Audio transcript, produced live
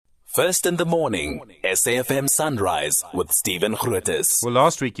First in the morning, SAFM Sunrise with Stephen Grootes. Well,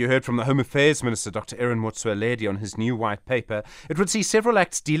 last week you heard from the Home Affairs Minister, Dr. Aaron Motsoaledi, on his new white paper. It would see several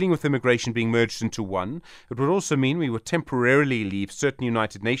acts dealing with immigration being merged into one. It would also mean we would temporarily leave certain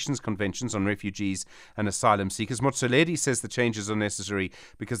United Nations conventions on refugees and asylum seekers. Motsoaledi says the changes are necessary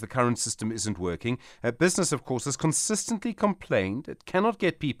because the current system isn't working. Business, of course, has consistently complained it cannot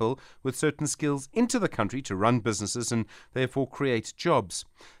get people with certain skills into the country to run businesses and therefore create jobs.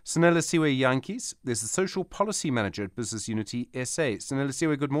 Sanelisiwe, Jantjies, there's the Social Policy Manager at Business Unity SA.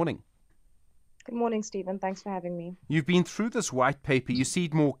 Sanelisiwe, good morning. Good morning, Stephen. Thanks for having me. You've been through this white paper. You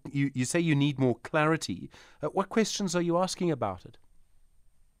say you need more clarity. What questions are you asking about it?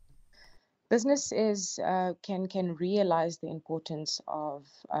 Business can realize the importance of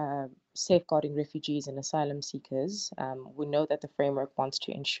safeguarding refugees and asylum seekers. We know that the framework wants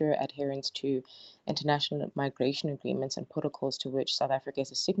to ensure adherence to international migration agreements and protocols to which South Africa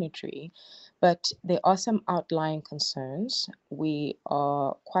is a signatory, but there are some outlying concerns. We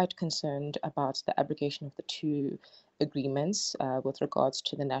are quite concerned about the abrogation of the two agreements with regards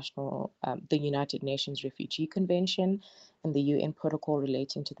to the United Nations Refugee Convention and the UN protocol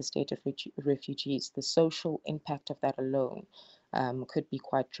relating to the state of refugees. The social impact of that alone could be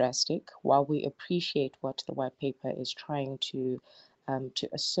quite drastic. While we appreciate what the white paper is trying to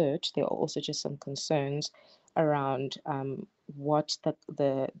assert, there are also just some concerns around what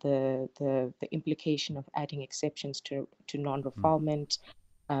the implication of adding exceptions to non-refoulement.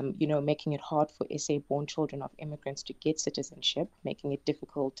 Making it hard for SA-born children of immigrants to get citizenship, making it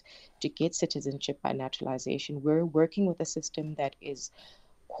difficult to get citizenship by naturalization. We're working with a system that is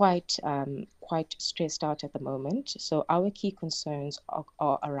quite stressed out at the moment. So our key concerns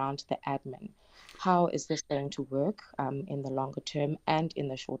are around the admin. How is this going to work in the longer term and in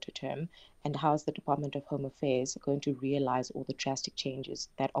the shorter term? And how is the Department of Home Affairs going to realize all the drastic changes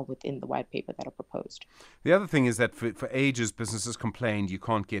that are within the white paper that are proposed? The other thing is that for ages, businesses complained you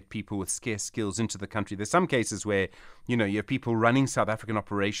can't get people with scarce skills into the country. There's some cases where, you have people running South African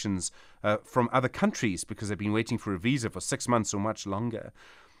operations from other countries because they've been waiting for a visa for 6 months or much longer.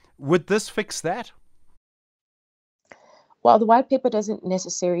 Would this fix that? Well, the white paper doesn't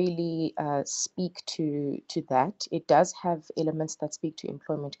necessarily speak to that. It does have elements that speak to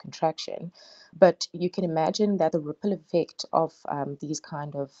employment contraction, but you can imagine that the ripple effect of these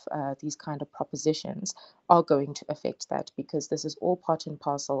kind of propositions are going to affect that, because this is all part and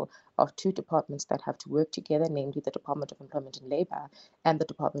parcel of two departments that have to work together, namely the Department of Employment and Labour and the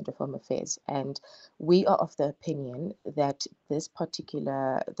Department of Home Affairs. And we are of the opinion that this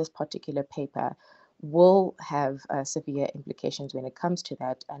particular paper will have severe implications when it comes to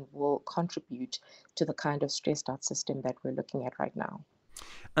that, and will contribute to the kind of stressed out system that we're looking at right now.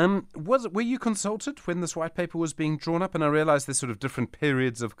 Were you consulted when this white paper was being drawn up? And I realize there's sort of different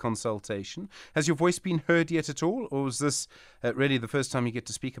periods of consultation. Has your voice been heard yet at all, or is this really the first time you get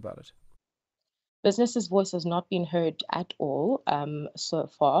to speak about it? Business's voice has not been heard at all so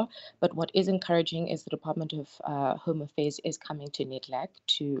far, but what is encouraging is the Department of Home Affairs is coming to NEDLAC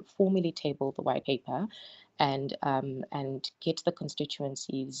to formally table the white paper and get the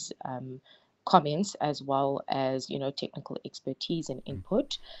constituencies' comments, as well as technical expertise and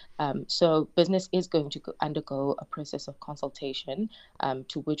input. So business is going to undergo a process of consultation,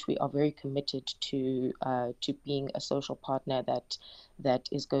 to which we are very committed to being a social partner that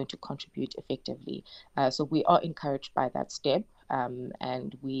is going to contribute effectively. So we are encouraged by that step,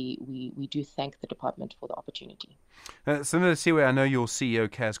 and we do thank the department for the opportunity. Sanelisiwe, I know your CEO,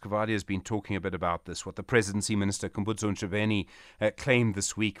 Kaz Kavadi, has been talking a bit about this, what the Presidency Minister, Kumbudzo Ntshavheni, claimed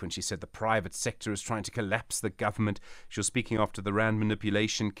this week when she said the private sector is trying to collapse the government. She was speaking after the Rand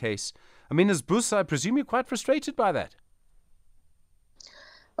manipulation case. I mean, as Busa, I presume you're quite frustrated by that.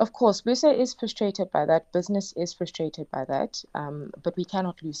 Of course, Busa is frustrated by that. Business is frustrated by that. But we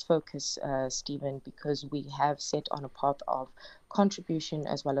cannot lose focus, Stephen, because we have set on a path of contribution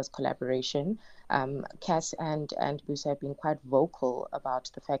as well as collaboration. Cass and Busa have been quite vocal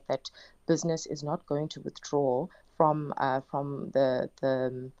about the fact that business is not going to withdraw from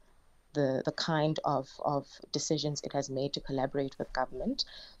the kind of decisions it has made to collaborate with government.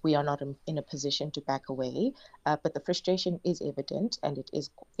 We are not in a position to back away, but the frustration is evident, and it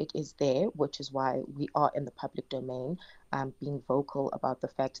is there, which is why we are in the public domain, being vocal about the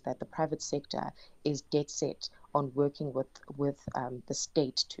fact that the private sector is dead set on working with the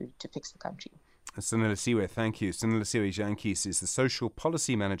state to fix the country. Sanelisiwe, thank you. Sanelisiwe Jantjies is the Social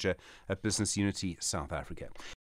Policy Manager at Business Unity South Africa.